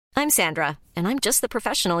I'm Sandra, and I'm just the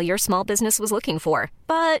professional your small business was looking for.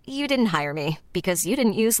 But you didn't hire me because you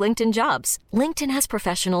didn't use LinkedIn Jobs. LinkedIn has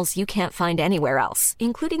professionals you can't find anywhere else,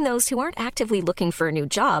 including those who aren't actively looking for a new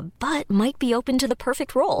job, but might be open to the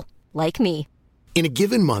perfect role, like me. In a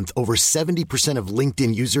given month, over 70% of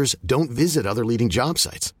LinkedIn users don't visit other leading job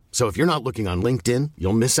sites. So if you're not looking on LinkedIn,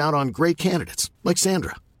 you'll miss out on great candidates like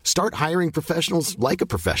Sandra. Start hiring professionals like a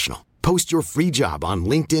professional. Post your free job on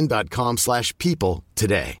linkedin.com/people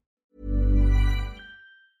today.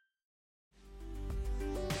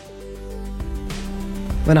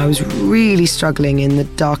 When I was really struggling in the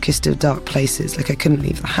darkest of dark places, like I couldn't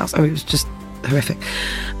leave the house, it was just horrific,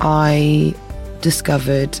 I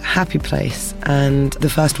discovered Happy Place, and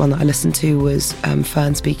the first one that I listened to was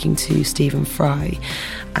Fern speaking to Stephen Fry,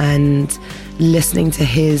 and listening to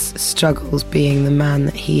his struggles being the man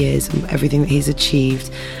that he is and everything that he's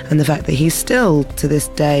achieved, and the fact that he still to this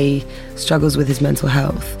day struggles with his mental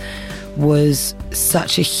health, was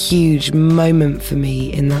such a huge moment for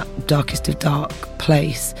me in that darkest of dark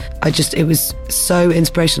place. It was so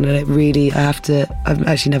inspirational, and I've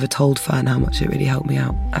actually never told Fern how much it really helped me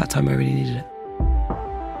out at a time I really needed it.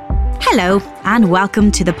 Hello and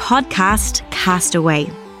welcome to the podcast Castaway,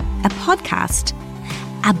 a podcast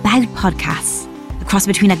about podcasts, a cross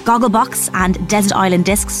between a Gogglebox and Desert Island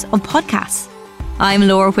Discs of podcasts. I'm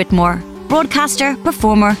Laura Whitmore, broadcaster,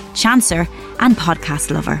 performer, chancer and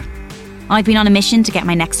podcast lover. I've been on a mission to get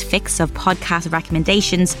my next fix of podcast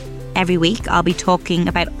recommendations. Every week I'll be talking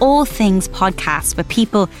about all things podcasts with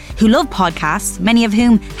people who love podcasts, many of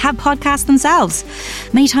whom have podcasts themselves.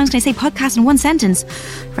 Many times can I say podcast in one sentence?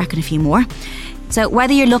 I reckon a few more. So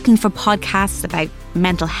whether you're looking for podcasts about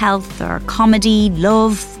mental health or comedy,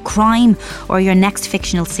 love, crime, or your next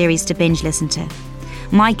fictional series to binge listen to,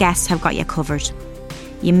 my guests have got you covered.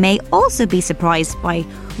 You may also be surprised by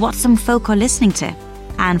what some folk are listening to,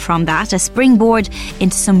 and from that a springboard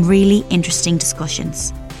into some really interesting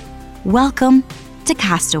discussions. Welcome to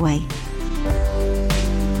Castaway.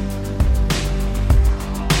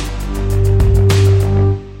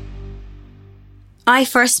 I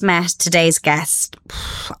first met today's guest,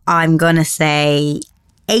 I'm going to say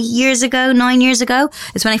 9 years ago.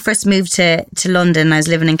 It's when I first moved to London. I was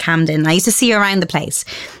living in Camden. I used to see her around the place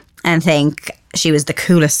and think she was the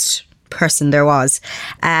coolest person there was.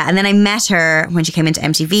 And then I met her when she came into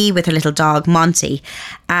MTV with her little dog, Monty.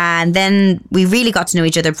 And then we really got to know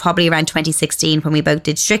each other probably around 2016 when we both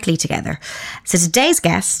did Strictly together. So today's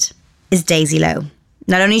guest is Daisy Lowe.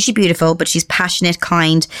 Not only is she beautiful, but she's passionate,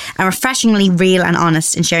 kind, and refreshingly real and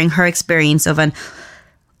honest in sharing her experience of an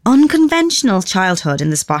unconventional childhood in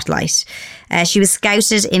the spotlight. She was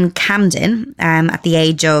scouted in Camden at the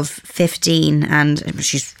age of 15, and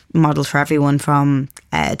she's modelled for everyone from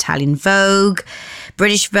Italian Vogue,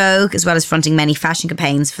 British Vogue, as well as fronting many fashion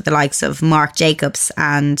campaigns for the likes of Marc Jacobs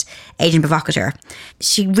and Agent Provocateur.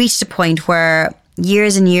 She reached a point where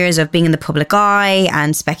years and years of being in the public eye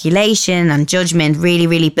and speculation and judgment really,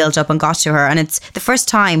 really built up and got to her. And it's the first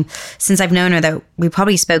time since I've known her that we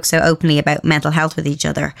probably spoke so openly about mental health with each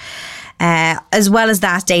other. As well as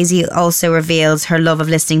that, Daisy also reveals her love of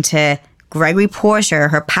listening to Gregory Porter,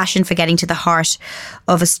 her passion for getting to the heart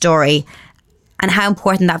of a story, and how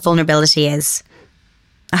important that vulnerability is.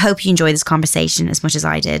 I hope you enjoy this conversation as much as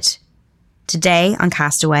I did. Today on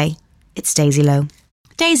Castaway, it's Daisy Lowe.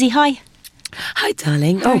 Daisy, hi. Hi,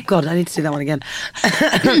 darling. Oh, God, I need to do that one again.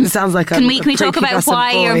 It sounds like Can we talk about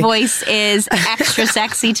why your voice is extra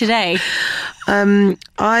sexy today? I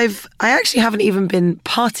actually haven't even been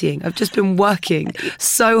partying. I've just been working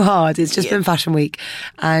so hard. It's just been Fashion Week,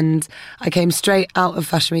 and I came straight out of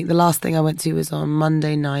Fashion Week. The last thing I went to was on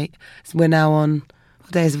Monday night. We're now on...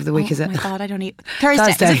 What days of the week is it? Oh my God, I don't even... Thursday.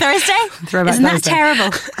 Is it Thursday? Throwback Isn't Thursday. that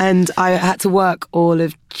terrible? And I had to work all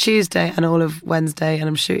of Tuesday and all of Wednesday, and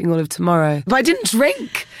I'm shooting all of tomorrow. But I didn't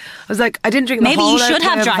drink. I was like, I didn't drink the whole Maybe you should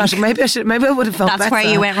have drank. Maybe I would have felt better. That's where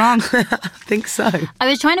you went wrong. I think so. I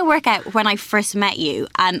was trying to work out when I first met you,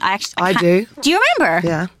 and I do. Do you remember?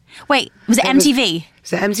 Yeah. Wait, was it MTV?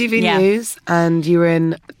 So MTV News, and you were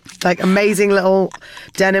in like amazing little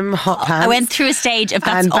denim hot pants. I went through a stage of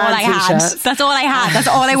that's and all I had. t-shirts. That's all I had. That's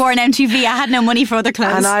all I wore in MTV. I had no money for other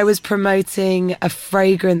clothes. And I was promoting a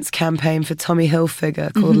fragrance campaign for Tommy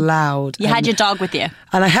Hilfiger called Loud. You had your dog with you.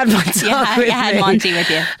 And I had my dog with me. You had Monty with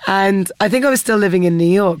you. And I think I was still living in New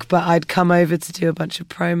York, but I'd come over to do a bunch of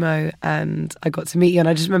promo, and I got to meet you. And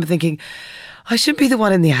I just remember thinking, I should be the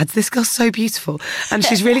one in the ads. This girl's so beautiful and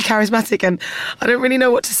she's really charismatic, and I don't really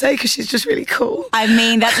know what to say because she's just really cool. I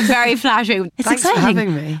mean, that's very flattering. It's Thanks exciting. for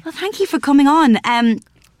having me. Well, thank you for coming on.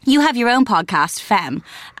 You have your own podcast, Femme,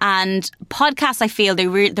 and podcasts, I feel they're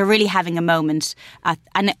really having a moment.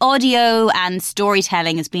 And audio and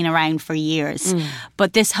storytelling has been around for years.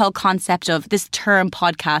 But this whole concept of this term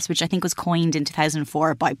podcast, which I think was coined in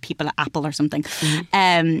 2004 by people at Apple or something,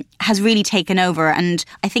 has really taken over. And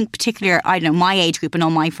I think particularly, I don't know, my age group and all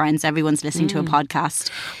my friends, everyone's listening to a podcast.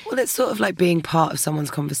 Well, it's sort of like being part of someone's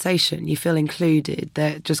conversation. You feel included.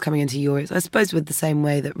 They're just coming into your ears. I suppose with the same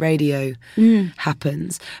way that radio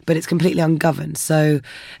happens. But it's completely ungoverned. So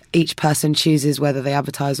each person chooses whether they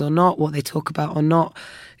advertise or not, what they talk about or not.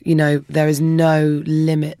 You know, there is no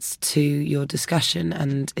limits to your discussion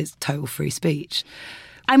and it's total free speech.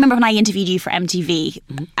 I remember when I interviewed you for MTV,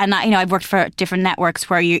 and I've worked for different networks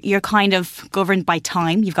where you're kind of governed by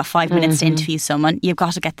time. You've got 5 minutes to interview someone. You've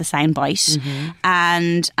got to get the soundbite.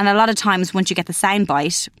 And a lot of times once you get the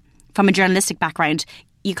soundbite from a journalistic background,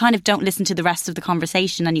 you kind of don't listen to the rest of the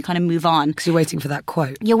conversation and you kind of move on. Because you're waiting for that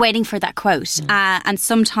quote. You're waiting for that quote. And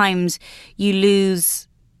sometimes you lose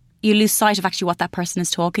sight of actually what that person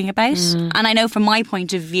is talking about. And I know from my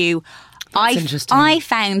point of view, I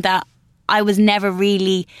found that I was never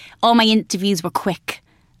really, all my interviews were quick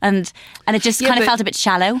and it just kind of felt a bit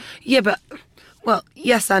shallow. Yeah, but, well,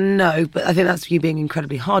 yes and no, but I think that's you being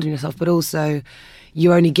incredibly hard on yourself, but also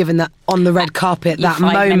you're only given that on the red carpet, that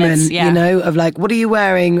moment, minutes, you know, of like, what are you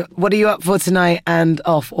wearing? What are you up for tonight and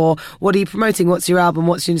off? Or what are you promoting? What's your album?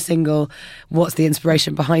 What's your single? What's the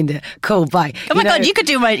inspiration behind it? Cool, bye. Oh my God, you could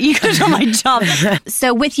do my job.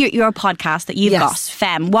 So with your podcast that you've got,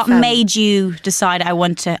 Femme, what made you decide I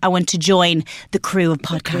want to join the crew of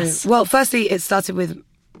podcasts? Well, firstly, it started with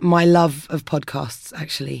my love of podcasts,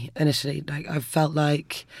 actually, initially. Like, I felt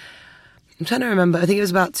like, I'm trying to remember, I think it was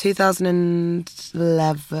about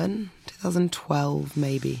 2011, 2012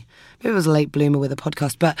 maybe. Maybe it was a late bloomer with a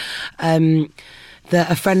podcast, but a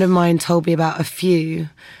friend of mine told me about a few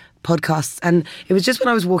podcasts, and it was just when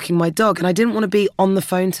I was walking my dog, and I didn't want to be on the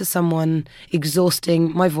phone to someone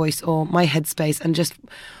exhausting my voice or my headspace, and just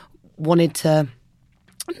wanted to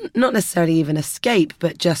not necessarily even escape,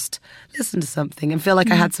 but just listen to something and feel like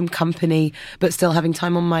I had some company, but still having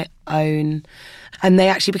time on my own. And they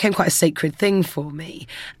actually became quite a sacred thing for me.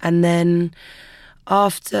 And then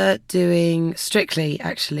after doing Strictly,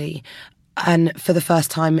 actually, and for the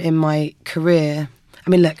first time in my career, I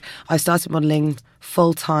mean, look, I started modelling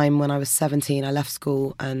full-time when I was 17. I left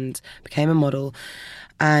school and became a model.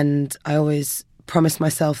 And I always promised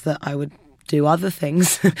myself that I would do other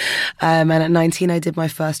things. And at 19, I did my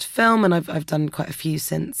first film, and I've done quite a few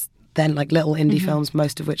since then, like little indie films,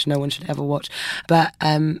 most of which no one should ever watch. But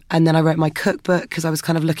and then I wrote my cookbook because I was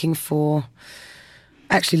kind of looking for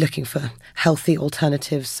healthy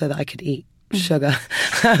alternatives so that I could eat sugar.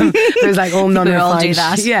 It was like all non-refined. All do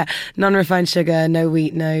that. Yeah, non-refined sugar, no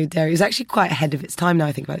wheat, no dairy. It was actually quite ahead of its time now.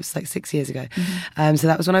 I think about it. It was like 6 years ago. So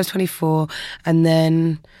that was when I was 24, and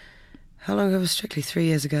then. How long ago was Strictly? 3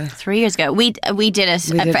 years ago. 3 years ago. We did it,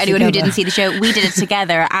 for anyone together. Who didn't see the show, we did it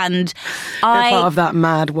together, and we're part of that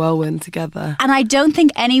mad whirlwind together. And I don't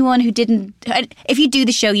think anyone who didn't, if you do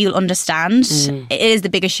the show, you'll understand. It is the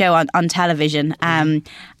biggest show on television, and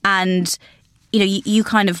you know, you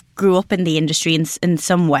kind of grew up in the industry in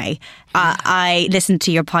some way. I listened to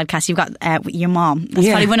your podcast. You've got your mom. That's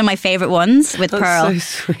probably one of my favourite ones with Pearl,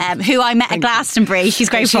 so who I met at Glastonbury. She's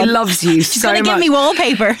great. She loves you. She's going to give me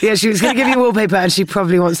wallpaper. Yeah, she was going to give you wallpaper, and she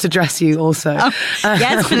probably wants to dress you also.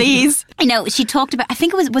 Yes, please. You know, she talked about. I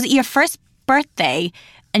think was it your first birthday,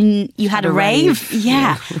 and you had a rave?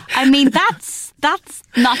 Yeah. I mean, that's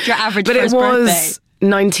not your average but first birthday. But it was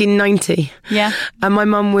 1990. Yeah. And my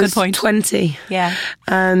mum was 20. Yeah.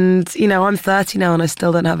 And, you know, I'm 30 now and I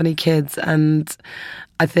still don't have any kids. And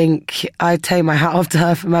I think I take my hat off to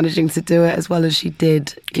her for managing to do it as well as she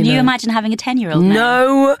did. Can you imagine having a 10-year-old now?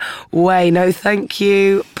 No way. No, thank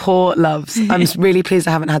you. Poor loves. I'm really pleased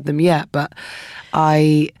I haven't had them yet. But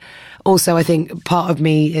I think part of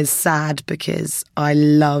me is sad because I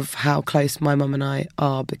love how close my mum and I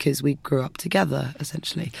are because we grew up together,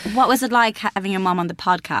 essentially. What was it like having your mum on the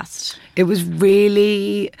podcast? It was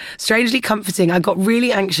really strangely comforting. I got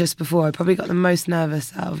really anxious before. I probably got the most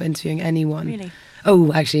nervous out of interviewing anyone. Really?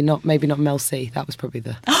 Oh, actually, maybe not Mel C. That was probably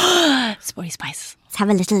the... Sporty Spice. Let's have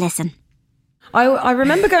a little listen. I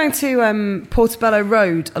remember going to Portobello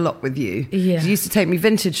Road a lot with you. Yeah. You used to take me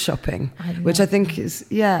vintage shopping, which I think is,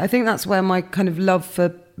 I think that's where my kind of love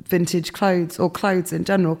for vintage clothes or clothes in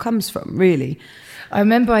general comes from, really. I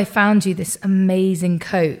remember I found you this amazing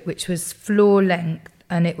coat, which was floor length,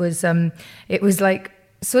 and it was like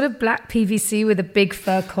sort of black PVC with a big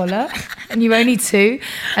fur collar, and you were only 2.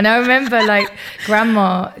 And I remember like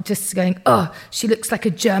grandma just going, "Oh, she looks like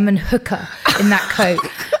a German hooker in that coat."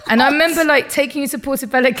 And I remember like taking you to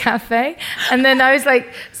Portobello Cafe, and then I was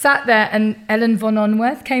like sat there, and Ellen von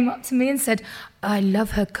Onwerth came up to me and said, "I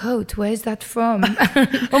love her coat. Where's that from?"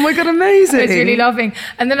 Oh my God, amazing. I was really laughing.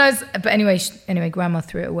 And then but anyway, grandma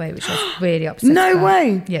threw it away, which I was really upset No about.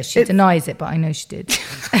 way. Yeah, she denies it, but I know she did.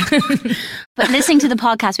 But listening to the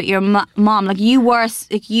podcast with your mom, like you were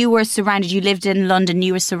surrounded, you lived in London,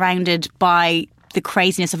 you were surrounded by the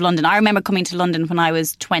craziness of London. I remember coming to London when I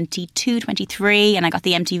was 22, 23, and I got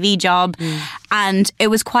the MTV job, and it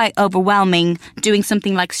was quite overwhelming doing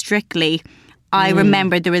something like Strictly. I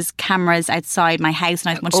remember there was cameras outside my house,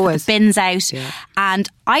 and I wanted to put the bins out, and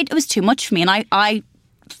it was too much for me, and I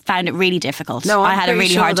found it really difficult. No, I had a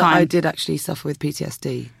really hard time. I did actually suffer with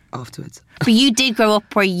PTSD afterwards. But you did grow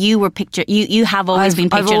up where you were pictured. You have always been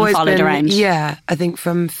pictured and followed around. Yeah, I think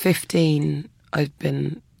from 15 I've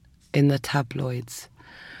been in the tabloids.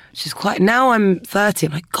 Which is quite. Now I'm 30.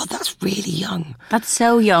 I'm like, God, that's really young. That's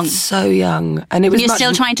so young. So young, and it was. You're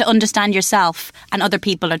still trying to understand yourself, and other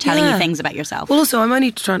people are telling you things about yourself. Well, also, I'm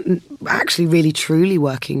only actually really truly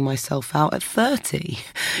working myself out at 30.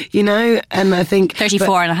 You know, and I think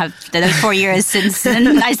 34, and I have those 4 years since,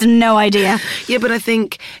 and I had no idea. Yeah, but I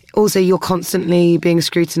think also you're constantly being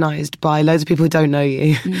scrutinised by loads of people who don't know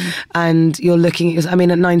you, and you're looking at. I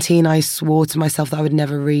mean, at 19, I swore to myself that I would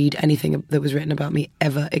never read anything that was written about me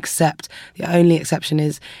ever. Except the only exception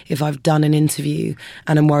is if I've done an interview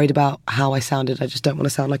and I'm worried about how I sounded. I just don't want to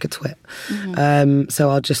sound like a twit. So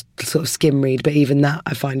I'll just sort of skim read. But even that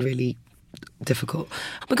I find really difficult.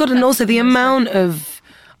 Oh my God, and also the amount of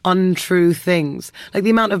untrue things, like the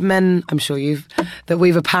amount of men I'm sure that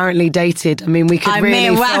we've apparently dated. I mean, we could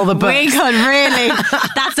really fill the books. We could really.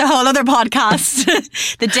 That's a whole other podcast.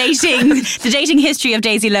 the dating history of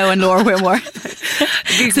Daisy Lowe and Laura Winworth.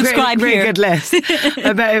 Subscribe pretty here. Good list.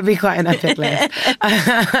 I bet it'd be quite an epic list.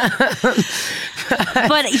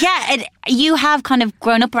 But yeah, you have kind of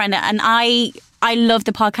grown up around it, and I love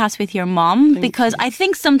the podcast with your mom because I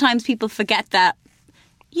think sometimes people forget that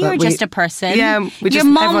you're just a person. Yeah, your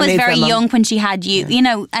mom was very young when she had you, you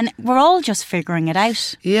know, and we're all just figuring it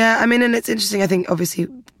out. Yeah, I mean, and it's interesting. I think obviously,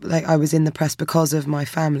 like I was in the press because of my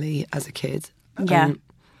family as a kid. Yeah,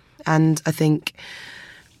 and I think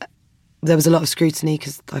there was a lot of scrutiny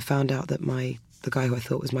because I found out that the guy who I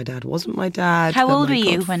thought was my dad wasn't my dad. How old were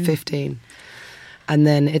you when? 15. And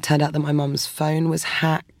then it turned out that my mum's phone was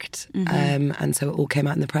hacked, and so it all came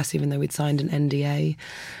out in the press, even though we'd signed an NDA.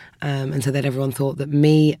 And so then everyone thought that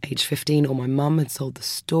me, age 15, or my mum had sold the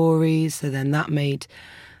stories. So then that meant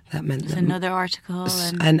that another article,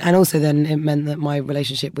 and also then it meant that my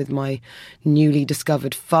relationship with my newly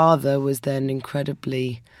discovered father was then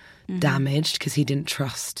incredibly damaged because he didn't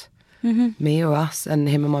trust me or us, and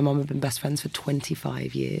him and my mum have been best friends for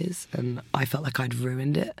 25 years, and I felt like I'd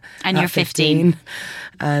ruined it. And you're 15,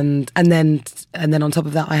 and then on top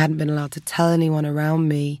of that, I hadn't been allowed to tell anyone around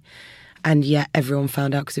me. And yet everyone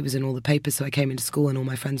found out because it was in all the papers. So I came into school and all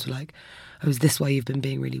my friends were like, "Oh, is this why you've been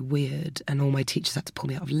being really weird?" And all my teachers had to pull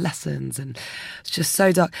me out of lessons. And it's just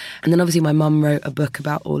so dark. And then obviously my mum wrote a book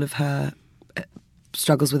about all of her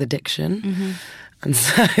struggles with addiction. And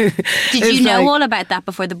so... Did you know all about that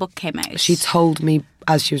before the book came out? She told me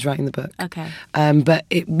as she was writing the book. Okay. But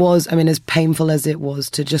it was, I mean, as painful as it was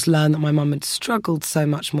to just learn that my mum had struggled so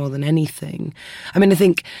much more than anything. I mean, I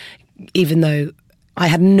think even though... I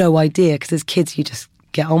had no idea because as kids you just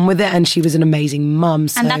get on with it, and she was an amazing mum.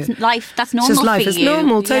 So and that's life. That's normal. It's just life. For it's you.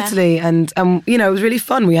 normal, totally. Yeah. And you know, it was really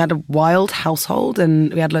fun. We had a wild household,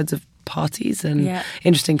 and we had loads of parties and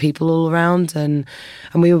interesting people all around, and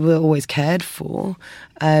we were always cared for.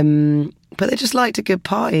 But they just liked a good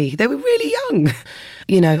party. They were really young.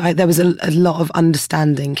 You know, there was a lot of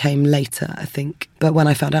understanding came later, I think. But when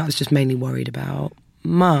I found out, I was just mainly worried about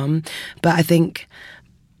Mum. But I think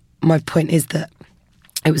my point is that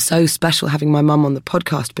it was so special having my mum on the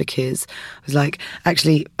podcast because I was like,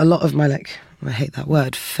 actually, a lot of my, like, I hate that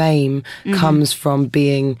word, fame comes from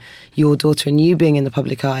being your daughter and you being in the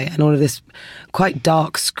public eye and all of this quite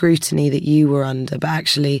dark scrutiny that you were under. But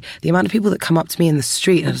actually, the amount of people that come up to me in the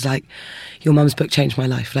street and I was like, your mum's book changed my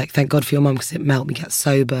life. Like, thank God for your mum because it helped me get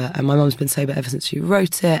sober. And my mum's been sober ever since she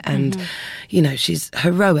wrote it. And, you know, she's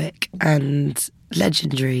heroic and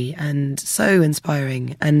legendary and so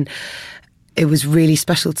inspiring. And it was really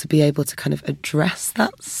special to be able to kind of address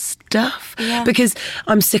that stuff because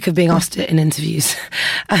I'm sick of being asked it in interviews.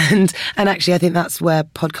 and actually I think that's where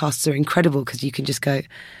podcasts are incredible because you can just go,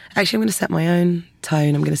 actually I'm going to set my own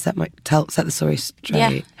tone. I'm going to set the story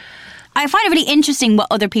straight. I find it really interesting what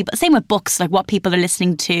other people, same with books, like what people are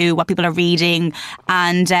listening to, what people are reading.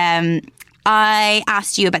 And I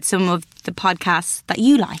asked you about some of the podcasts that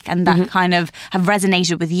you like and that kind of have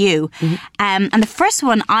resonated with you. And the first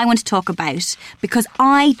one I want to talk about, because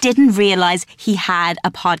I didn't realise he had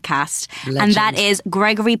a podcast. Legend. And that is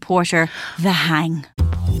Gregory Porter, The Hang.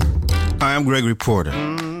 Hi, I'm Gregory Porter.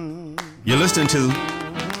 You're listening to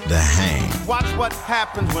The Hang. Watch what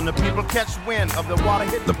happens when the people catch wind of the water.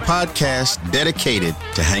 The podcast dedicated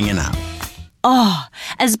to hanging out. Oh,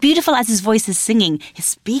 as beautiful as his voice is singing, his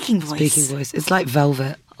speaking voice. It's like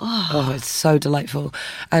velvet. Oh, it's so delightful.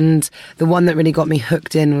 And the one that really got me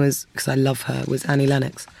hooked in was, because I love her, was Annie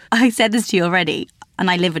Lennox. I said this to you already, and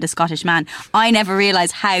I live with a Scottish man. I never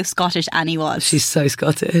realised how Scottish Annie was. She's so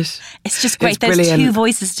Scottish. It's just great. There's two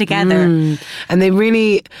voices together. And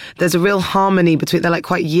there's a real harmony between, they're like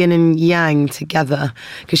quite yin and yang together,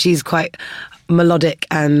 because she's quite melodic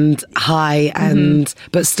and high and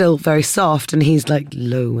but still very soft, and he's like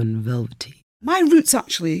low and velvety. My roots,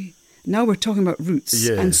 actually, now we're talking about roots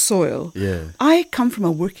and soil. Yeah. I come from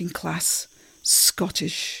a working class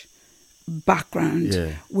Scottish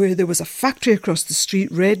background where there was a factory across the street,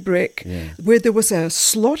 red brick, where there was a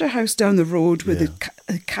slaughterhouse down the road where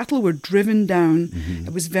the cattle were driven down.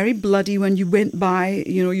 It was very bloody when you went by.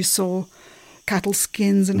 You saw cattle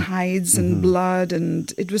skins and hides and blood,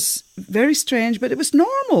 and it was very strange, but it was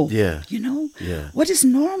normal. What is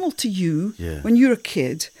normal to you when you're a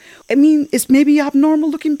kid? I mean, it's maybe abnormal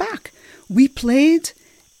looking back. We played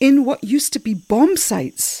in what used to be bomb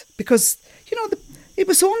sites because it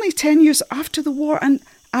was only 10 years after the war, and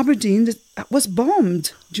Aberdeen was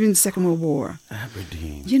bombed during the Second World War.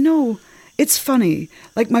 Aberdeen. It's funny.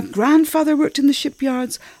 Like, my grandfather worked in the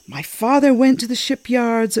shipyards. My father went to the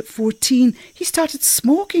shipyards at 14. He started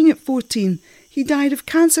smoking at 14. He died of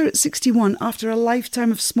cancer at 61 after a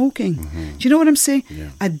lifetime of smoking. Do you know what I'm saying?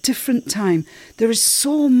 Yeah. A different time. There is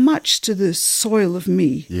so much to the soil of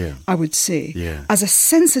me, I would say, as a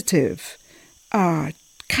sensitive,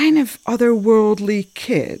 kind of otherworldly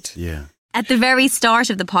kid. Yeah. At the very start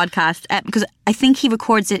of the podcast, because I think he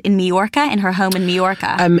records it in Majorca, in her home in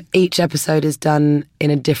Majorca. Each episode is done in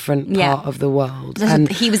a different part of the world. And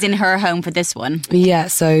he was in her home for this one. Yeah,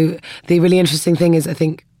 so the really interesting thing is, I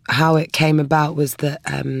think, how it came about was that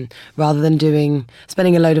rather than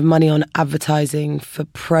spending a load of money on advertising for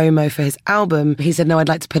promo for his album, he said, no, I'd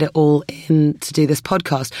like to put it all in to do this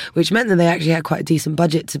podcast, which meant that they actually had quite a decent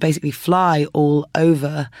budget to basically fly all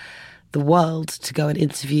over the world to go and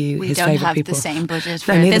interview his favourite people. We don't have the same budget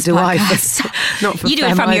for no, this podcast. Not for you do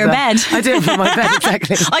it from your bed. I do it from my bed,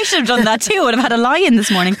 exactly. I should have done that too. I would have had a lie-in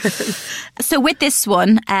this morning. So with this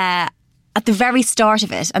one, at the very start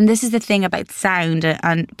of it, and this is the thing about sound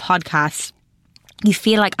and podcasts, you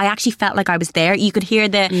feel like, I actually felt like I was there. You could hear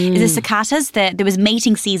the cicadas. There was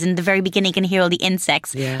mating season at the very beginning. You can hear all the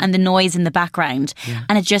insects and the noise in the background. Yeah.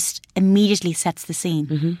 And it just immediately sets the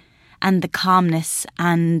scene. And the calmness,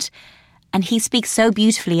 and he speaks so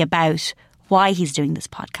beautifully about why he's doing this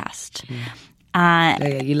podcast.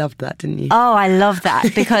 You loved that, didn't you? Oh, I love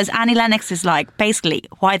that, because Annie Lennox is like, basically,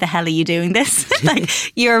 why the hell are you doing this? Like,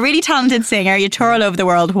 you're a really talented singer, you tour all over the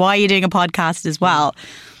world, why are you doing a podcast as well?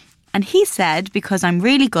 And he said, because I'm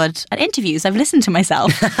really good at interviews. I've listened to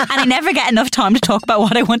myself and I never get enough time to talk about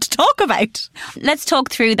what I want to talk about. Let's talk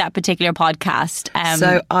through that particular podcast.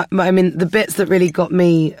 I mean, the bits that really got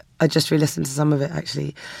me, I just re-listened to some of it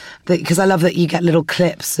actually, because I love that you get little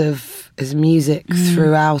clips of his music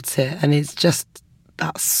throughout it, and it's just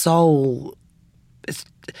that soul. It's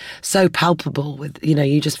so palpable with,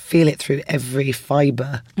 you just feel it through every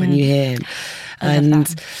fibre when you hear him.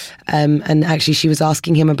 And actually she was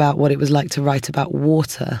asking him about what it was like to write about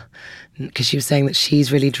water, because she was saying that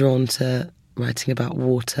she's really drawn to writing about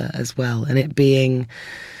water as well, and it being,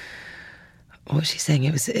 what was she saying?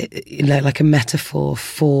 It was like a metaphor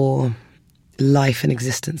for life and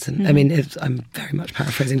existence. And I mean, I'm very much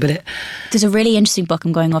paraphrasing, but there's a really interesting book,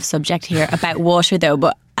 I'm going off subject here, about water though,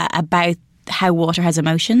 but about how water has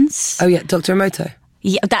emotions. Oh yeah, Dr. Emoto.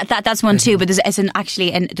 Yeah, that's one too. But there's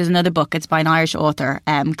another book. It's by an Irish author,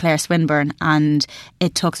 Claire Swinburne, and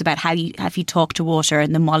it talks about how you talk to water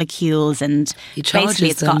and the molecules, and basically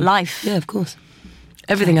it's got life. Yeah, of course.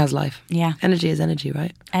 Everything has life. Yeah. Energy is energy,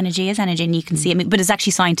 right? Energy is energy, and you can see it. But it's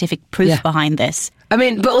actually scientific proof behind this. I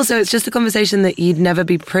mean, but also it's just a conversation that you'd never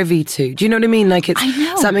be privy to. Do you know what I mean? Like, it's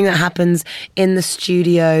something that happens in the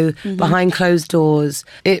studio, behind closed doors.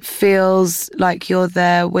 It feels like you're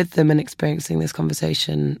there with them and experiencing this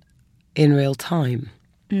conversation in real time.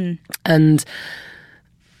 And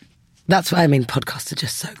That's what I mean. Podcasts are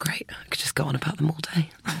just so great. I could just go on about them all day.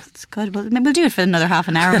 That's good. Well, maybe we'll do it for another half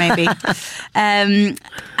an hour, maybe. And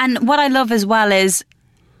what I love as well is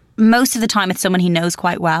most of the time it's someone he knows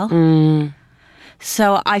quite well.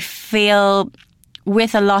 So I feel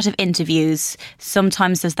with a lot of interviews,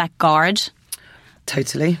 sometimes there's that guard.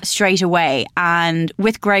 Totally. Straight away. And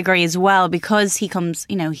with Gregory as well, because he comes,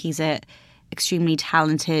 he's a extremely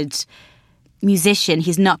talented musician,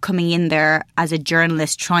 he's not coming in there as a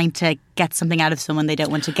journalist trying to get something out of someone they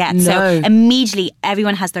don't want to get. No. So immediately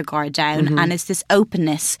everyone has their guard down, and it's this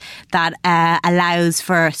openness that allows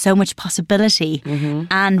for so much possibility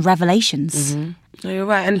and revelations. No, you're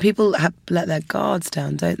right. And people let their guards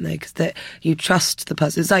down, don't they? Because you trust the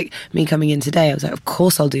person. It's like me coming in today. I was like, of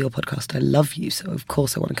course I'll do your podcast. I love you. So of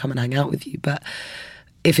course I want to come and hang out with you. But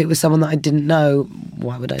if it was someone that I didn't know,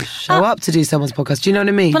 why would I show up to do someone's podcast? Do you know what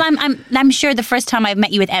I mean? Well, I'm sure the first time I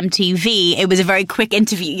met you at MTV, it was a very quick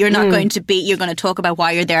interview. You're not going to you're going to talk about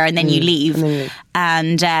why you're there and then you leave.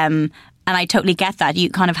 And I totally get that.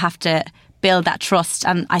 You kind of have to build that trust.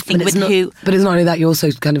 And I think But it's not only that, you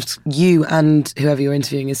also kind of, you and whoever you're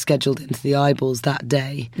interviewing is scheduled into the eyeballs that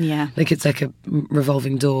day. Yeah. Like it's like a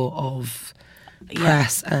revolving door of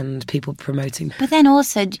press and people promoting. But then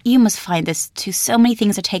also, you must find this too, so many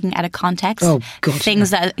things are taken out of context. Oh, God. Things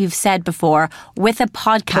that you've said before. With a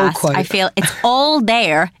podcast, I feel it's all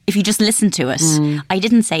there if you just listen to it. I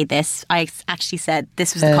didn't say this. I actually said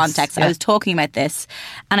this was the context. I was talking about this.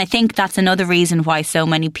 And I think that's another reason why so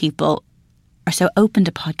many people are so open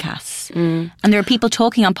to podcasts. And there are people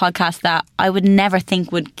talking on podcasts that I would never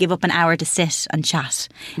think would give up an hour to sit and chat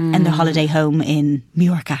in their holiday home in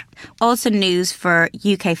Mallorca. Also news for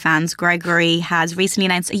UK fans, Gregory has recently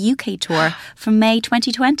announced a UK tour for May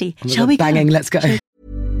 2020. Shall we banging, let's go.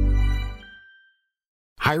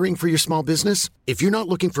 Hiring for your small business? If you're not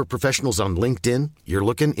looking for professionals on LinkedIn, you're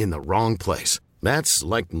looking in the wrong place. That's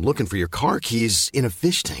like looking for your car keys in a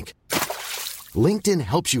fish tank. LinkedIn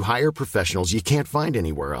helps you hire professionals you can't find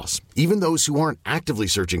anywhere else, even those who aren't actively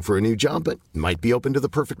searching for a new job but might be open to the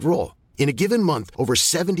perfect role. In a given month, over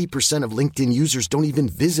 70% of LinkedIn users don't even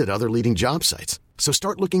visit other leading job sites. So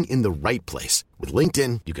start looking in the right place. With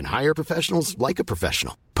LinkedIn, you can hire professionals like a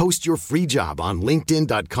professional. Post your free job on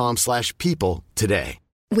linkedin.com/people today.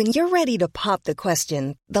 When you're ready to pop the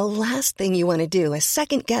question, the last thing you want to do is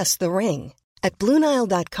second-guess the ring. At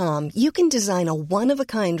BlueNile.com, you can design a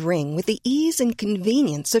one-of-a-kind ring with the ease and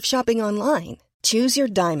convenience of shopping online. Choose your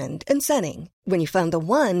diamond and setting. When you find the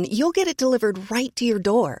one, you'll get it delivered right to your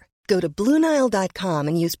door. Go to BlueNile.com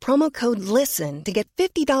and use promo code LISTEN to get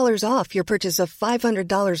 $50 off your purchase of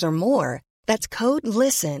 $500 or more. That's code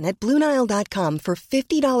LISTEN at BlueNile.com for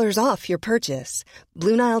 $50 off your purchase.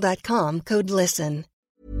 BlueNile.com, code LISTEN.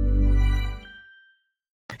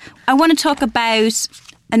 I want to talk about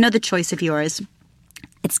another choice of yours.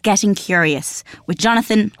 It's Getting Curious with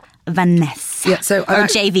Jonathan Van Ness. Yeah, so or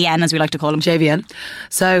JVN, as we like to call him. JVN.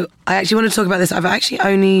 So I actually want to talk about this. I've actually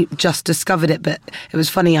only just discovered it, but it was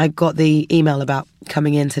funny. I got the email about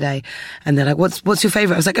coming in today, and they're like, "What's your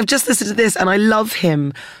favourite?" I was like, "I've just listened to this, and I love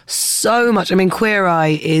him so much." I mean, Queer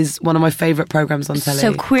Eye is one of my favourite programmes on telly.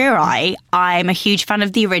 So Queer Eye, I'm a huge fan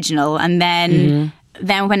of the original, and then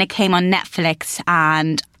when it came on Netflix,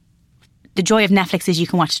 and the joy of Netflix is you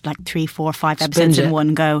can watch like 3, 4, 5 episodes in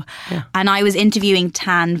one go. Yeah. And I was interviewing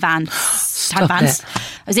Tan Vance. I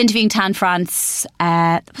was interviewing Tan France.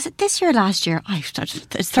 Was it this year or last year?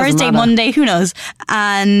 It's Thursday, Monday, who knows?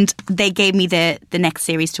 And they gave me the next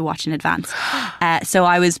series to watch in advance. So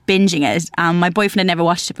I was binging it. My boyfriend had never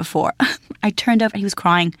watched it before. I turned over, he was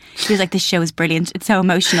crying. He was like, "This show is brilliant. It's so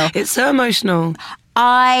emotional." It's so emotional.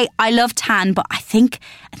 I love Tan, but I think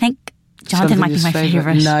Jonathan might be my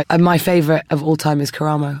favourite. No, my favourite of all time is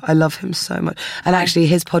Karamo. I love him so much. And actually,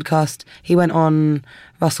 his podcast, he went on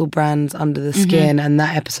Russell Brand's Under the Skin, and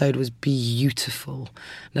that episode was beautiful.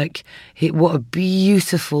 Like, what a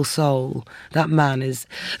beautiful soul that man is.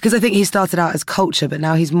 Because I think he started out as Culture, but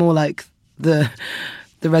now he's more like the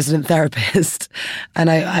resident therapist.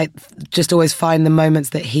 And I just always find the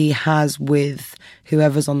moments that he has with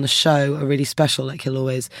whoever's on the show are really special. Like, he'll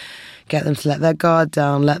always get them to let their guard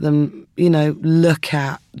down, let them, look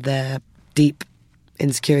at their deep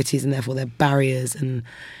insecurities and therefore their barriers, and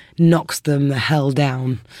knocks them the hell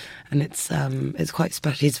down. And it's quite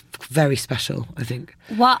special. He's very special, I think.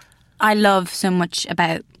 What I love so much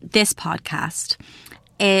about this podcast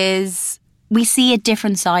is we see a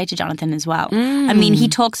different side to Jonathan as well. I mean, he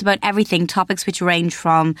talks about everything, topics which range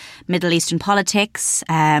from Middle Eastern politics,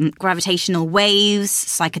 gravitational waves,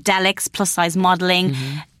 psychedelics, plus-size modelling.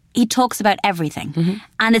 he talks about everything.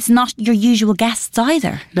 And it's not your usual guests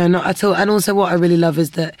either. No, not at all. And also what I really love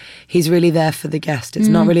is that he's really there for the guest. It's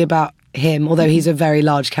not really about him, although he's a very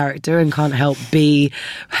large character and can't help be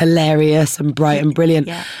hilarious and bright and brilliant.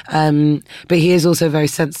 But he is also very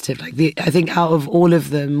sensitive. Like I think out of all of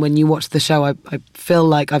them, when you watch the show, I feel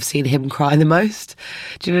like I've seen him cry the most.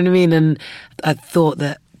 Do you know what I mean? And I thought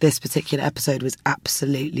that this particular episode was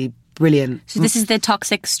absolutely brilliant. So this is the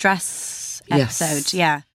toxic stress episode.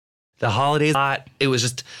 Yeah. The holidays, it was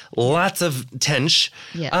just lots of tension.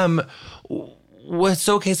 What's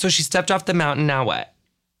okay? So she stepped off the mountain. Now what?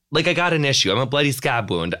 Like, I got an issue. I'm a bloody scab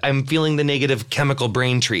wound. I'm feeling the negative chemical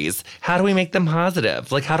brain trees. How do we make them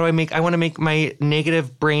positive? Like, I want to make my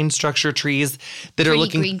negative brain structure trees that are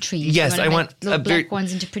looking... green trees. Yes, I want... little black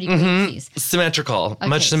ones into pretty green trees. Symmetrical. Okay.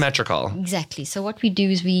 Much symmetrical. Exactly. So what we do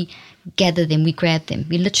is we gather them, we grab them.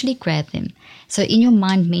 We literally grab them. So in your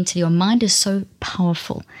mind, mentally, your mind is so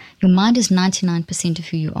powerful. Your mind is 99% of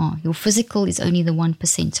who you are. Your physical is only the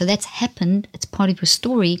 1%. So that's happened. It's part of your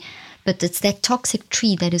story. But it's that toxic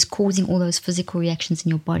tree that is causing all those physical reactions in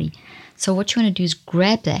your body. So what you want to do is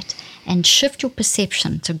grab that and shift your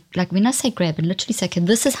perception. So like when I say grab it, literally say, okay,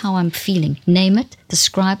 this is how I'm feeling. Name it,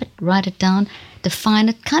 describe it, write it down, define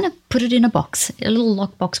it, kind of put it in a box, a little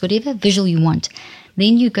lockbox, whatever visual you want.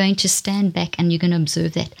 Then you're going to stand back and you're going to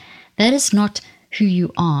observe that. That is not who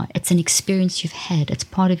you are. It's an experience you've had. It's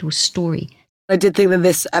part of your story. I did think that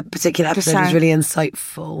this particular episode was really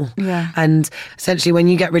insightful. Yeah. And essentially when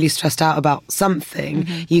you get really stressed out about something,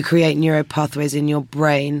 you create neural pathways in your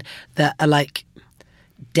brain that are like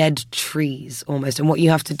dead trees almost. And what you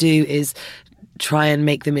have to do is try and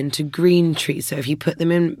make them into green trees. So if you put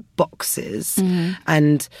them in boxes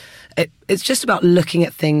and it's just about looking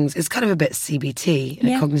at things. It's kind of a bit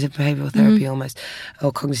CBT, cognitive behavioural therapy almost,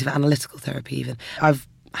 or cognitive analytical therapy even.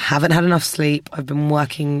 Haven't had enough sleep. I've been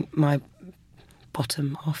working my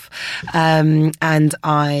bottom off, and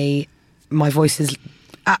my voice is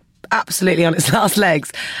absolutely on its last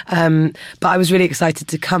legs, but I was really excited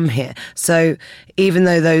to come here. So even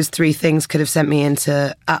though those three things could have sent me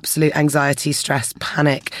into absolute anxiety, stress,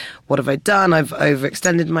 panic, what have I done? I've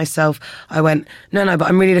overextended myself. I went, no, but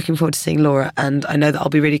I'm really looking forward to seeing Laura, and I know that I'll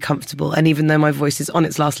be really comfortable. And even though my voice is on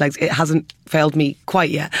its last legs, it hasn't failed me quite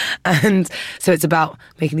yet. And so it's about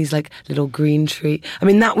making these like little green tree. I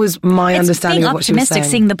mean, that was my understanding of what she was saying. Optimistic,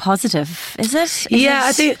 seeing the positive, is it?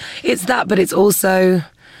 I think it's that, but it's also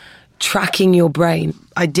tracking your brain.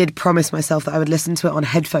 I did promise myself that I would listen to it on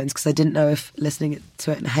headphones because I didn't know if listening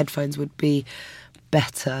to it in headphones would be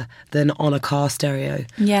better than on a car stereo.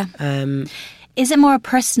 Yeah. Is it more a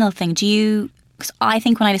personal thing? Do you... Because I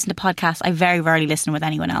think when I listen to podcasts, I very rarely listen with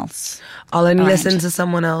anyone else. I'll only listen to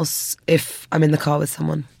someone else if I'm in the car with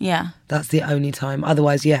someone. Yeah. That's the only time.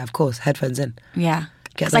 Otherwise, yeah, of course, headphones in. Yeah.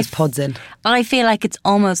 Get those pods in. I feel like it's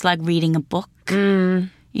almost like reading a book.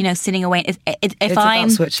 You know, sitting away. It's about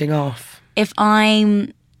switching off. If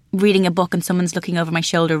I'm reading a book and someone's looking over my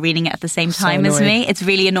shoulder reading it at the same time as me, it's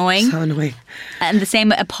really annoying. So annoying. And the same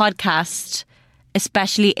with a podcast,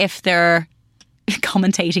 especially if they're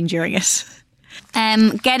commentating during it.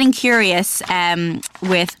 Getting Curious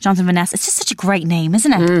with Jonathan Van Ness. It's just such a great name,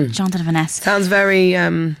 isn't it? Jonathan Van Ness. Sounds very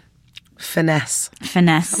finesse.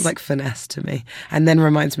 Sounds like finesse to me. And then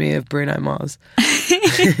reminds me of Bruno Mars.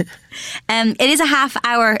 It is a half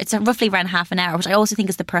hour. It's roughly around half an hour, which I also think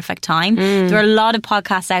is the perfect time. There are a lot of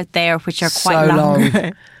podcasts out there which are quite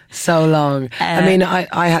long. So long. I mean,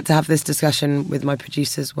 I had to have this discussion with my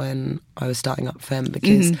producers when I was starting up Femme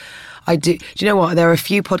because do you know what? There are a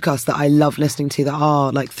few podcasts that I love listening to that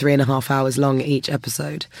are like 3.5 hours long each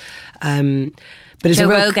episode. But it's Joe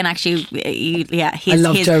Rogan, actually, I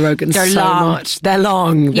love Joe Rogan so much. They're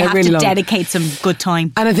long. They're really long. You have to dedicate some good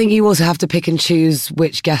time. And I think you also have to pick and choose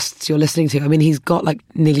which guests you're listening to. I mean, he's got like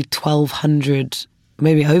nearly 1,200,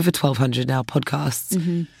 maybe over 1,200 now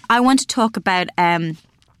podcasts. I want to talk about a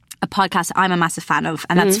podcast I'm a massive fan of,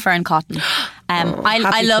 and that's Fearne Cotton.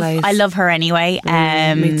 I love her anyway.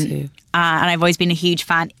 Me too. And I've always been a huge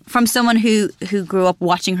fan from someone who grew up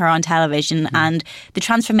watching her on television and the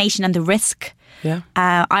transformation and the risk. Yeah.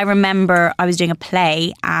 I remember I was doing a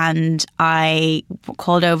play and I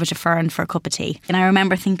called over to Fearne for a cup of tea. And I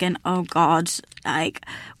remember thinking, oh God, like,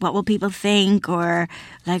 what will people think? Or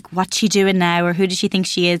like, what's she doing now? Or who does she think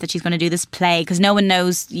she is that she's going to do this play? Because no one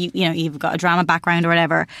knows, you know, you've got a drama background or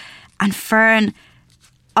whatever. And Fearne,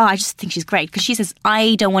 I just think she's great because she says,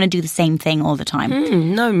 I don't want to do the same thing all the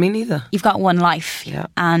time. No, me neither. You've got one life. Yeah.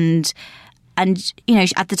 And, you know,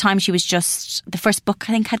 at the time she was just, the first book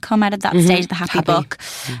I think had come out at that stage, The Happy Book.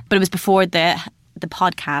 But it was before the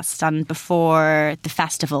podcast and before the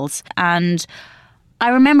festivals. And I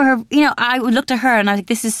remember her, you know, I looked at her and I was like,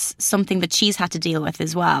 this is something that she's had to deal with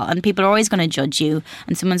as well. And people are always going to judge you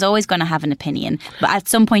and someone's always going to have an opinion. But at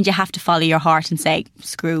some point you have to follow your heart and say,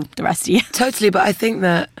 screw the rest of you. Totally. But I think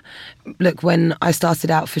that, look, when I started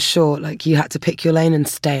out, for sure, like, you had to pick your lane and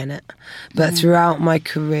stay in it. But throughout my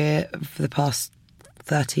career for the past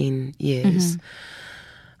 13 years,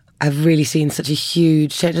 I've really seen such a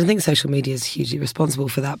huge change. I think social media is hugely responsible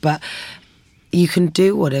for that. But you can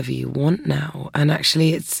do whatever you want now, and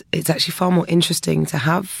actually it's actually far more interesting to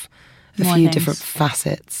have a few different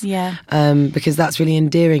facets, because that's really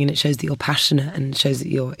endearing, and it shows that you're passionate and shows that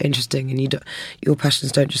you're interesting, and your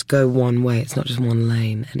passions don't just go one way. It's not just one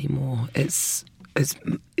lane anymore. It's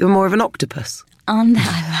you're more of an octopus. I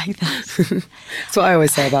like that. That's what I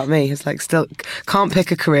always say about me. It's like, still can't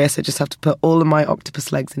pick a career, so just have to put all of my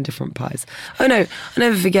octopus legs in different pies. Oh no, I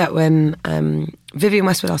never forget when Vivienne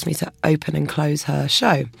Westwood asked me to open and close her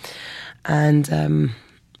show, and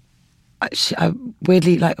I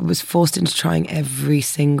weirdly was forced into trying every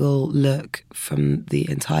single look from the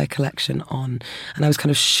entire collection on, and I was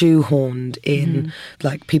kind of shoehorned in,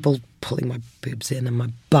 like people pulling my boobs in and my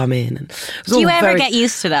bum in. And do you ever get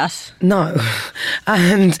used to that? No.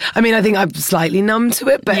 And I mean, I think I'm slightly numb to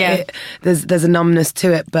it, but there's a numbness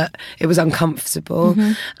to it, but it was uncomfortable.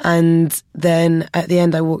 And then at the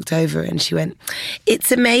end I walked over and she went,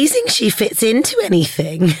 "It's amazing she fits into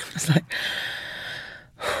anything." I was like,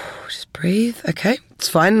 just breathe. Okay, it's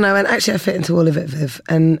fine. And I went, "Actually, I fit into all of it, Viv.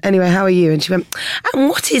 And anyway, how are you?" And she went, "And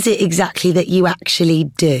what is it exactly that you actually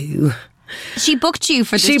do?" She booked you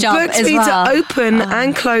for this job as well. She booked me to open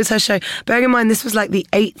and close her show. Bearing in mind, this was like the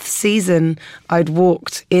 8th season I'd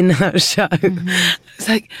walked in her show. It's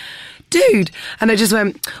like, dude. And I just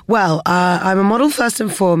went, well, I'm a model first and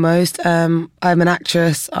foremost. I'm an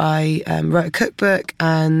actress. I wrote a cookbook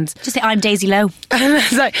and... Just say, I'm Daisy Lowe. And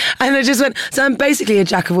I just went, so I'm basically a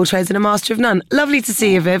jack of all trades and a master of none. Lovely to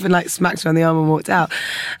see you, Viv. And smacked her on the arm and walked out.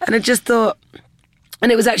 And I just thought...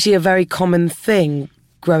 And it was actually a very common thing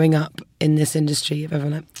growing up in this industry of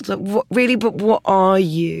everyone like, what really, but what are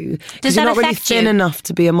you? Does that you're not really affect thin you? enough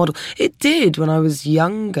to be a model. It did when I was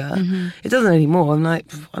younger. It doesn't anymore. I'm like,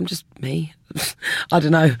 I'm just me. I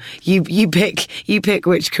don't know. You pick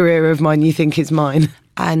which career of mine you think is mine.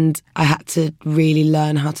 And I had to really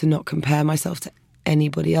learn how to not compare myself to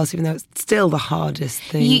anybody else, even though it's still the hardest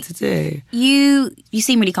thing to do. You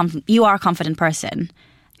seem really confident. You are a confident person.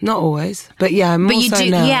 Not always, but yeah, more but you so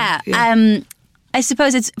do, now. Yeah. I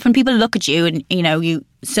suppose it's when people look at you and, you know,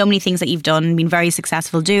 so many things that you've done, been very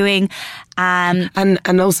successful doing.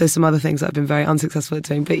 And also some other things that I've been very unsuccessful at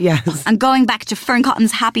doing, but yes. And going back to Fearne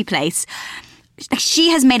Cotton's Happy Place, she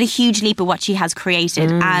has made a huge leap of what she has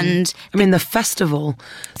created. And I mean, the festival.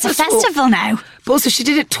 It's a festival now. But also she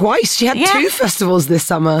did it twice. She had 2 festivals this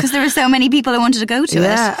summer. Because there were so many people that wanted to go to it.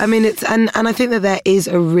 Yeah, I mean, and I think that there is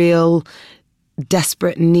a real...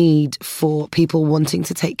 desperate need for people wanting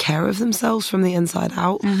to take care of themselves from the inside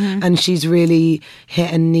out, and she's really hit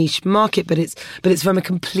a niche market, but it's from a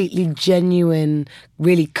completely genuine,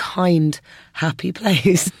 really kind, happy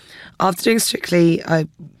place. After doing Strictly, I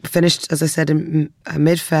finished, as I said, in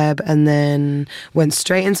mid-Feb, and then went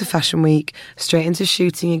straight into Fashion Week, straight into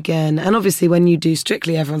shooting again. And obviously when you do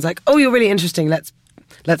Strictly, everyone's like, "Oh, you're really interesting,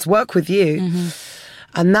 let's work with you."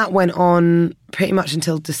 And that went on pretty much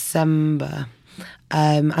until December.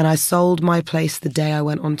 And I sold my place the day I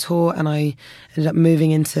went on tour, and I ended up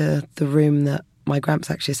moving into the room that my gramps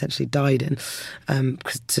actually essentially died in,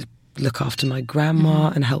 to look after my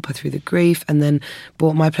grandma and help her through the grief, and then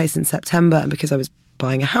bought my place in September. And because I was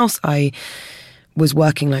buying a house, I was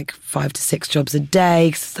working like 5 to 6 jobs a day,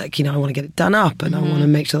 because it's like, you know, I want to get it done up and I want to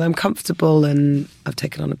make sure that I'm comfortable, and I've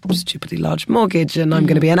taken on a stupidly large mortgage, and I'm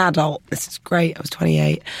going to be an adult. This is great. I was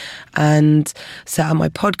 28 and set up my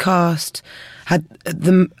podcast, had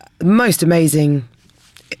the most amazing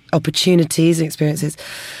opportunities and experiences,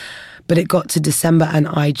 but it got to December and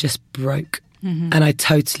I just broke. And I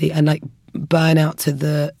totally, and like burnout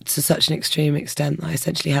to such an extreme extent that I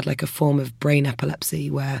essentially had like a form of brain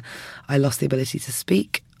epilepsy where I lost the ability to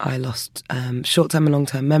speak. I lost short-term and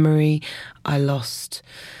long-term memory. I lost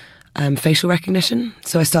facial recognition.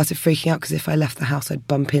 So I started freaking out because if I left the house, I'd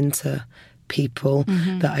bump into people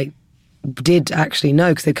that I did actually know,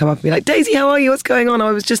 because they'd come up and be like, "Daisy, how are you? What's going on?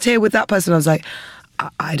 I was just here with that person." I was like,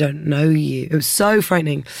 I don't know you. It was so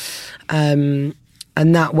frightening.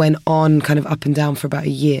 And that went on kind of up and down for about a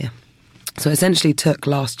year. So I essentially took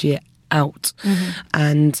last year out.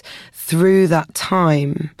 And through that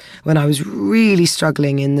time, when I was really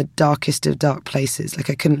struggling in the darkest of dark places, like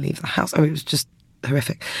I couldn't leave the house, it was just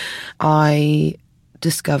horrific, I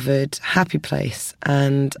discovered Happy Place,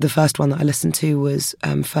 and the first one that I listened to was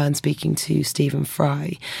Fern speaking to Stephen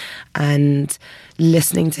Fry, and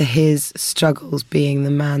listening to his struggles being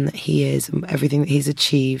the man that he is and everything that he's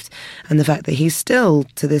achieved, and the fact that he still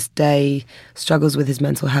to this day struggles with his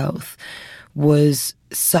mental health, was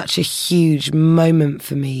such a huge moment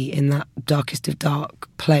for me in that darkest of dark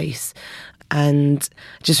place. And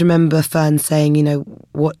just remember Fern saying, you know,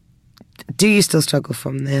 what do you still struggle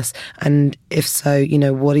from this? And if so, you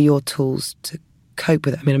know, what are your tools to cope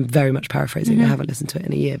with it? I mean, I'm very much paraphrasing. I haven't listened to it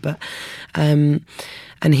in a year, but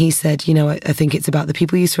and he said, you know, I think it's about the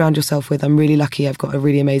people you surround yourself with. I'm really lucky. I've got a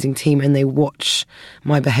really amazing team, and they watch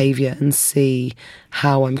my behaviour and see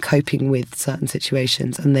how I'm coping with certain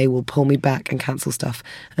situations, and they will pull me back and cancel stuff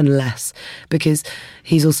unless, because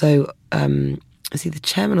he's also is he the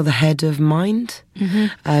chairman or the head of Mind?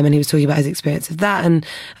 And he was talking about his experience of that,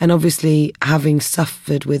 and obviously having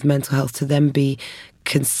suffered with mental health, to then be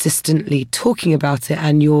consistently talking about it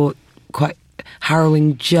and your quite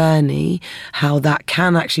harrowing journey, how that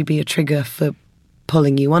can actually be a trigger for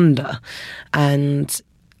pulling you under. And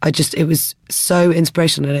it was so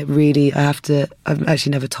inspirational, and it really, I've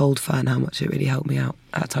actually never told Fern how much it really helped me out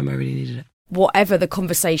at a time I really needed it. Whatever the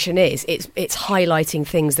conversation is, it's highlighting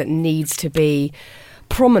things that needs to be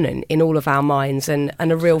prominent in all of our minds, and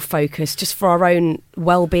a real focus just for our own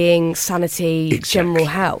well-being, sanity, general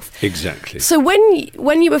health. Exactly. So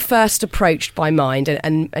when you were first approached by Mind,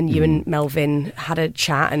 and you and Melvin had a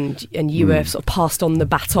chat, and you were sort of passed on the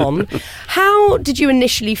baton, how did you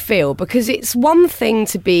initially feel? Because it's one thing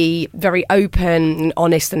to be very open and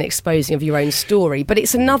honest and exposing of your own story, but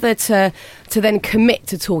it's another to then commit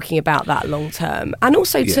to talking about that long term, and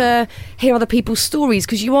also to hear other people's stories,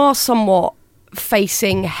 because you are somewhat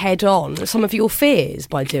facing head on some of your fears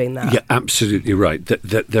by doing that. Yeah, absolutely right.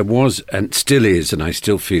 That there was, and still is, and I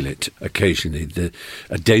still feel it occasionally,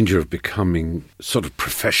 a danger of becoming sort of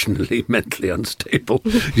professionally mentally unstable.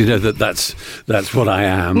 You know, that's what I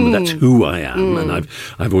am, that's who I am, and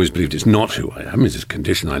I've always believed it's not who I am. It's a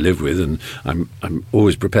condition I live with, and I'm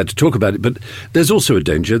always prepared to talk about it. But there's also a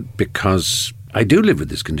danger, because I do live with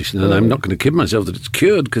this condition, and I'm not going to kid myself that it's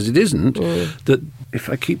cured, because it isn't, that if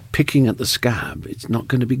I keep picking at the scab, it's not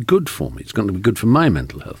going to be good for me. It's going to be good for my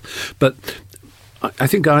mental health. But I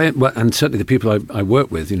think and certainly the people I work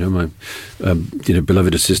with, you know, my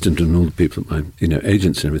beloved assistant and all the people, my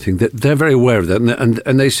agents and everything, they're very aware of that,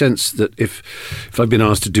 and they sense that if I've been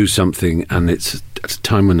asked to do something, and it's at a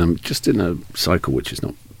time when I'm just in a cycle which is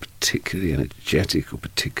not particularly energetic or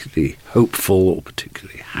particularly hopeful or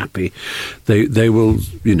particularly happy, they will,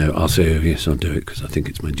 I'll say, oh yes, I'll do it because I think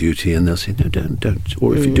it's my duty, and they'll say, no, don't,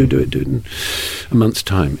 or if you do it in a month's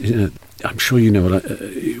time. I'm sure you know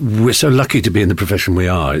we're so lucky to be in the profession we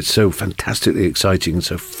are. It's so fantastically exciting,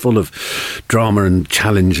 so full of drama and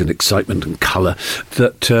challenge and excitement and colour,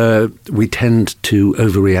 that we tend to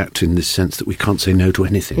overreact in this sense that we can't say no to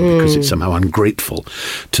anything because it's somehow ungrateful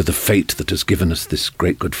to the fate that has given us this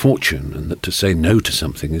great good fortune, and that to say no to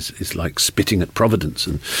something is like spitting at Providence,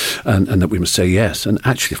 and that we must say yes. And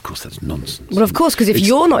actually, of course, that's nonsense. Well, of course, because if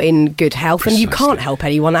you're not in good health, then you can't help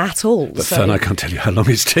anyone at all. But Fern, I can't tell you how long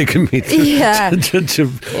it's taken me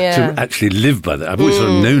to actually live by that. I've always sort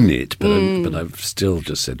of known it, but I've still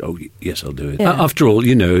just said, oh, yes, I'll do it. Yeah. After all,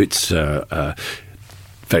 it's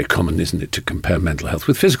very common, isn't it, to compare mental health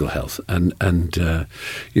with physical health. And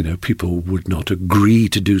people would not agree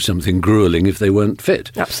to do something grueling if they weren't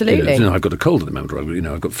fit. Absolutely. I've got a cold at the moment,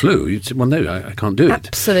 or I've got flu. You'd say, well, no, I can't do it.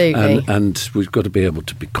 Absolutely. And we've got to be able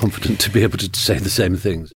to be confident to be able to say the same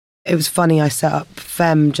things. It was funny, I set up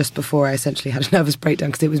FEM just before I essentially had a nervous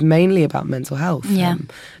breakdown, because it was mainly about mental health. Yeah.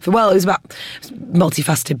 It was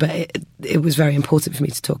multifaceted, but it was very important for me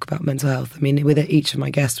to talk about mental health. I mean, with each of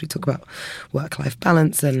my guests, we talk about work-life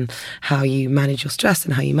balance and how you manage your stress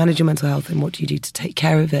and how you manage your mental health and what do you do to take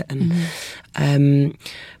care of it. And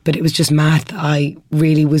but it was just mad that I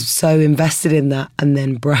really was so invested in that and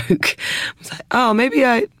then broke. I was like, oh, maybe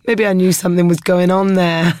I knew something was going on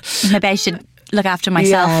there. Maybe I should look after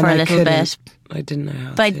myself for a little bit. I didn't know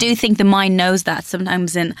how. But I do think the mind knows that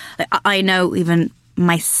sometimes. I know even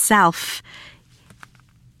myself,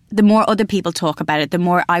 the more other people talk about it, the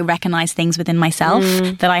more I recognise things within myself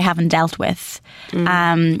that I haven't dealt with.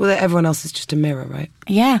 Well, everyone else is just a mirror, right?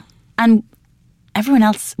 Yeah. And everyone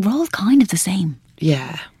else, we're all kind of the same.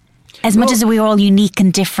 Yeah. As much as we're all unique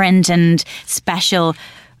and different and special.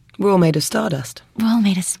 We're all made of stardust. we're all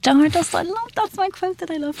made of stardust. I love, that's my quote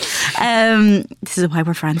that I love. This is why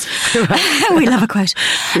we're friends. We love a quote.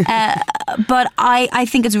 But I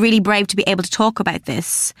think it's really brave to be able to talk about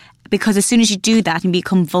this, because as soon as you do that and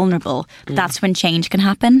become vulnerable, that's when change can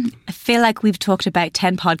happen. I feel like we've talked about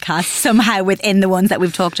 10 podcasts somehow within the ones that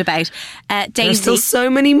we've talked about. Daisy. There's still so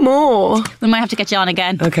many more. We might have to get you on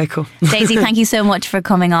again. Okay, cool. Daisy, thank you so much for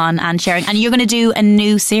coming on and sharing. And you're going to do a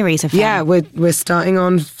new series of Femme. Yeah, we're starting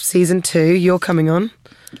on season 2. You're coming on.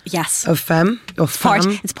 Yes. Of Femme. Or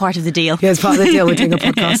Femme. It's part of the deal. Yeah, it's part of the deal. We're doing a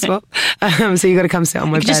podcast swap. So you got to come sit on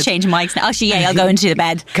my bed. Just change mics now. Actually, yeah, I'll go into the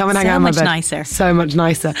bed. Come and hang out on my bed. So much nicer. So much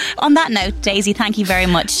nicer. On that note, Daisy, thank you very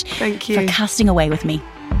much. Thank you. For casting away with me.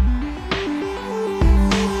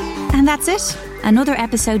 And that's it. Another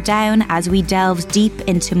episode down as we delve deep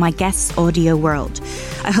into my guest's audio world.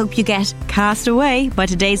 I hope you get cast away by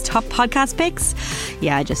today's top podcast picks.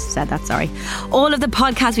 Yeah, I just said that, sorry. All of the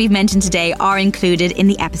podcasts we've mentioned today are included in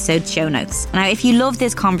the episode show notes. Now, if you love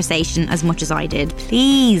this conversation as much as I did,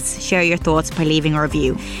 please share your thoughts by leaving a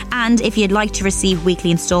review. And if you'd like to receive weekly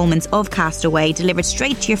installments of Castaway delivered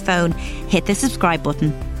straight to your phone, hit the subscribe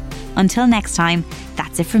button. Until next time,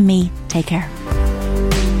 that's it from me. Take care.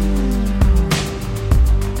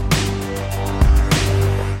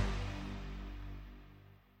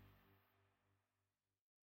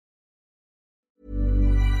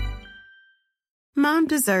 Mom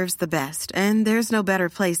deserves the best, and there's no better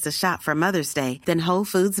place to shop for Mother's Day than Whole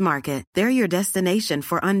Foods Market. They're your destination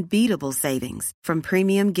for unbeatable savings, from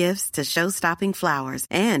premium gifts to show-stopping flowers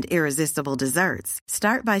and irresistible desserts.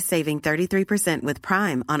 Start by saving 33% with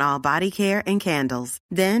Prime on all body care and candles.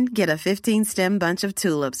 Then get a 15-stem bunch of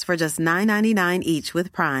tulips for just $9.99 each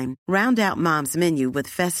with Prime. Round out Mom's menu with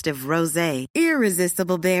festive rosé,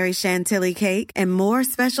 irresistible berry chantilly cake, and more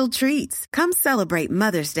special treats. Come celebrate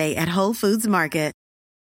Mother's Day at Whole Foods Market.